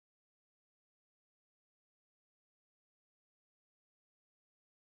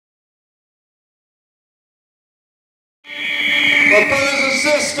Well, brothers and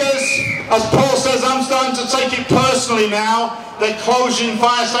sisters, as Paul says, I'm starting to take it personally now. They're closing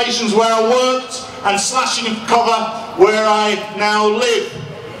fire stations where I worked and slashing cover where I now live.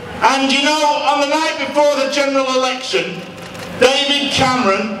 And you know, on the night before the general election, David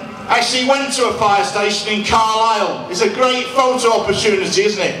Cameron actually went to a fire station in Carlisle. It's a great photo opportunity,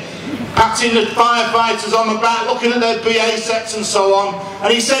 isn't it? Patting the firefighters on the back, looking at their BA sets and so on.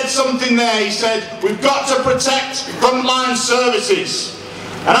 And he said something there. He said, we've got to protect frontline services.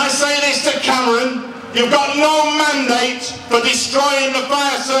 And I say this to Cameron, you've got no mandate for destroying the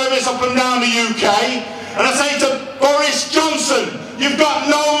fire service up and down the UK. And I say to Boris Johnson, you've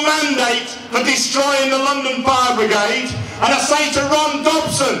got no mandate for destroying the London Fire Brigade. And I say to Ron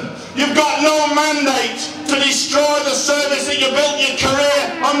Dobson, you've got no mandate to destroy the service that you built your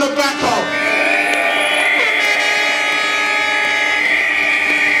career on the back of.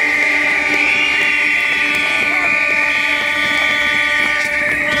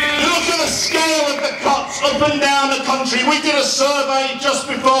 Look at the scale of the cuts up and down the country. We did a survey just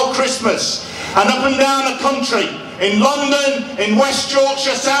before Christmas, and up and down the country, in London, in West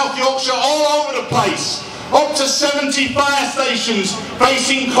Yorkshire, South Yorkshire, all over the place, up to 70 fire stations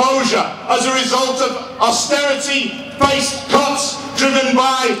facing closure as a result of austerity-based cuts driven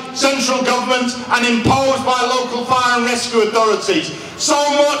by central government and imposed by local fire and rescue authorities. So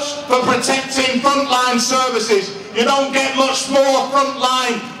much for protecting frontline services. You don't get much more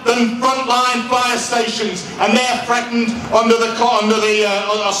frontline than frontline fire stations, and they're threatened under the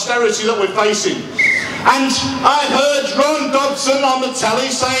austerity that we're facing. And I heard Ron Dobson on the telly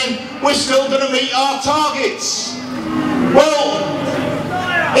saying, we're still going to meet our targets. Well,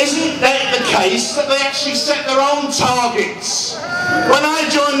 isn't that the case that they actually set their own targets? When I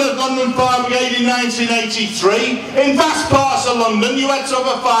joined the London Fire Brigade in 1983, in vast parts of London you had to have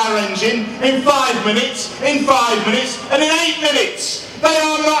a fire engine in 5 minutes, in 5 minutes, and in 8 minutes. They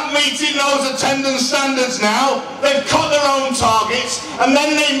are not meeting those attendance standards now. They've cut their own targets, and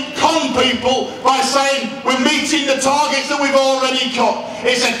then they con people by saying we're meeting the targets that we've already cut.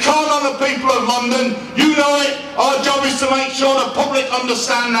 It's a con on the people of London. You know it. Our job is to make sure the public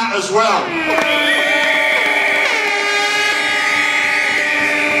understand that as well.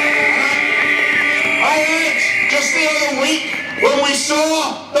 I heard just the other week when we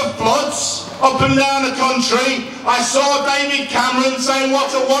saw the floods up and down the country, I saw David Cameron saying what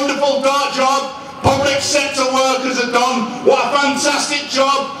a wonderful job public sector workers have done, what a fantastic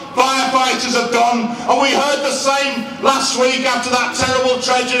job firefighters have done, and we heard the same last week after that terrible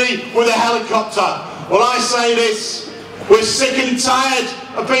tragedy with a helicopter. Well, I say this, we're sick and tired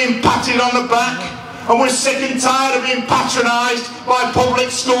of being patted on the back, and we're sick and tired of being patronised by public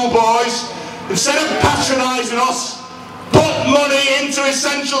school boys. Instead of patronising us, put money into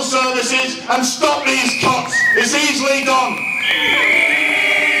essential services and stop these cuts. It's easily done.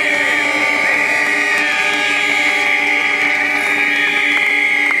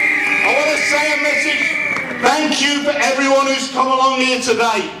 I want to say a message. Thank you for everyone who's come along here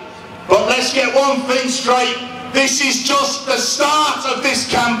today. But let's get one thing straight. This is just the start of this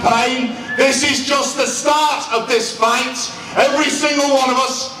campaign. This is just the start of this fight. Every single one of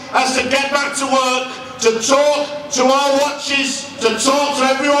us has to get back to work, to talk to our watches, to talk to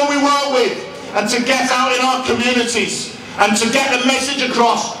everyone we work with, and to get out in our communities and to get the message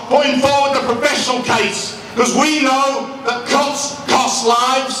across, putting forward the professional case, because we know that cuts cost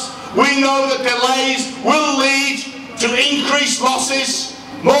lives, we know that delays will lead to increased losses,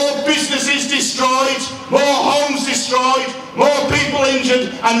 more businesses destroyed, more homes destroyed, more people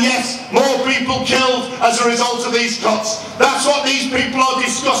injured, and yes, more people killed as a result of these cuts. That's what these people are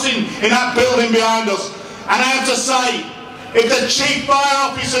discussing in that building behind us. And I have to say, if the chief fire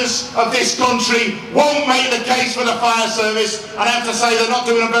officers of this country won't make the case for the fire service, and I have to say they're not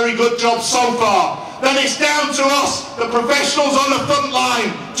doing a very good job so far, then it's down to us, the professionals on the front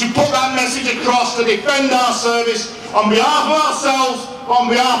line, to put that message across, to defend our service on behalf of ourselves, on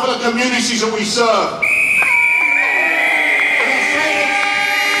behalf of the communities that we serve.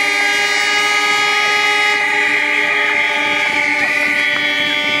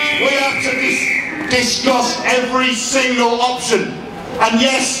 We have to discuss every single option. And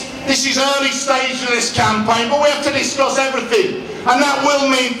yes, this is early stage of this campaign, but we have to discuss everything. And that will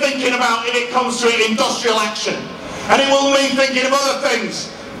mean thinking about, if it comes to it, industrial action. And it will mean thinking of other things.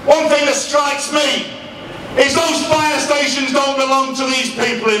 One thing that strikes me is those fire stations don't belong to these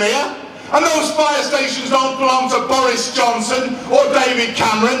people in here. And those fire stations don't belong to Boris Johnson or David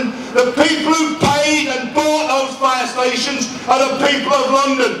Cameron. The people who paid and bought those fire stations are the people of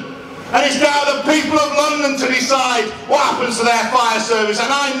London. And it's down to the people of London to decide what happens to their fire service. And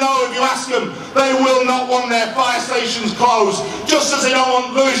I know if you ask them, they will not want their fire stations closed, just as they don't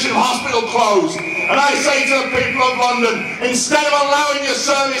want Lewisham Hospital closed. And I say to the people of London, instead of allowing your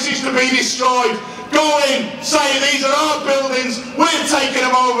services to be destroyed, go in, say these are our buildings, we're taking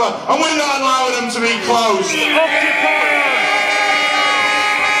them over, and we're not allowing them to be closed.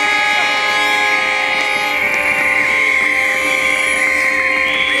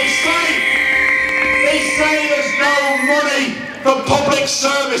 Say there's no money for public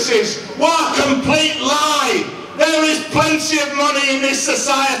services. What a complete lie. There is plenty of money in this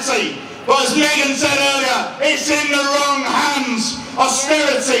society. But as Megan said earlier, it's in the wrong hands.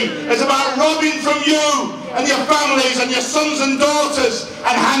 Austerity is about robbing from you and your families and your sons and daughters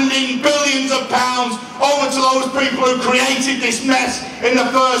and handing billions of pounds over to those people who created this mess in the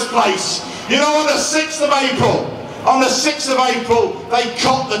first place. You know, on the 6th of April, they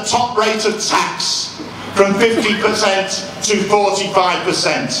cut the top rate of tax from 50% to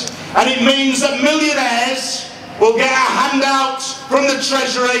 45%. And it means that millionaires will get a handout from the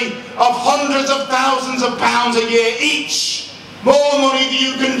Treasury of hundreds of thousands of pounds a year each. More money than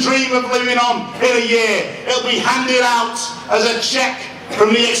you can dream of living on in a year. It'll be handed out as a cheque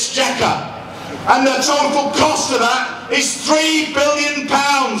from the Exchequer. And the total cost of that is £3 billion.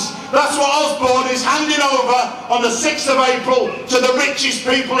 That's what Osborne is handing over on the 6th of April to the richest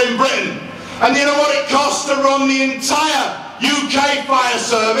people in Britain. And you know what it costs to run the entire UK fire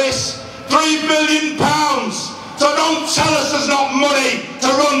service? £3 billion. So don't tell us there's not money to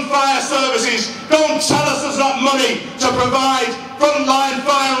run fire services. Don't tell us there's not money to provide frontline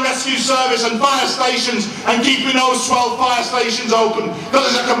fire and rescue service and fire stations and keeping those 12 fire stations open.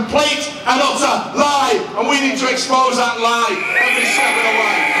 Because it's a complete and utter lie, and we need to expose that lie every step of the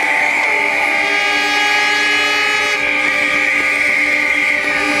way.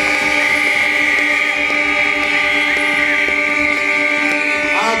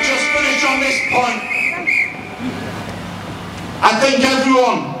 Point. I think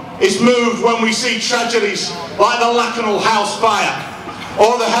everyone is moved when we see tragedies like the Lakanal house fire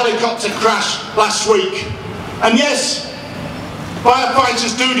or the helicopter crash last week. And yes,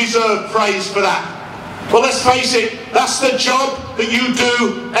 firefighters do deserve praise for that. But let's face it, that's the job that you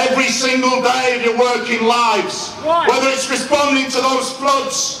do every single day of your working lives. Whether it's responding to those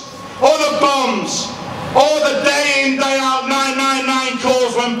floods or the bombs, or the day in, day out 999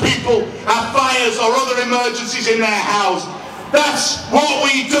 calls when people have fires or other emergencies in their house. That's what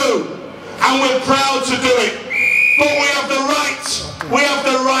we do, and we're proud to do it. But we have the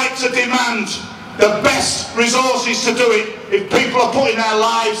right to demand the best resources to do it. If people are putting their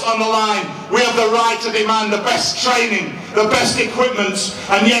lives on the line, we have the right to demand the best training, the best equipment,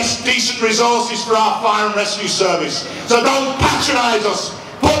 and yes, decent resources for our fire and rescue service. So don't patronise us.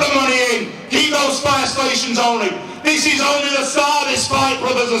 Put the money in. Keep those fire stations only. This is only the start of this fight,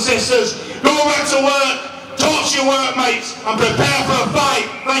 brothers and sisters. Go back to work, talk to your workmates, and prepare for a fight.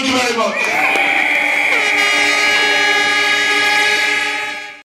 Thank you very much.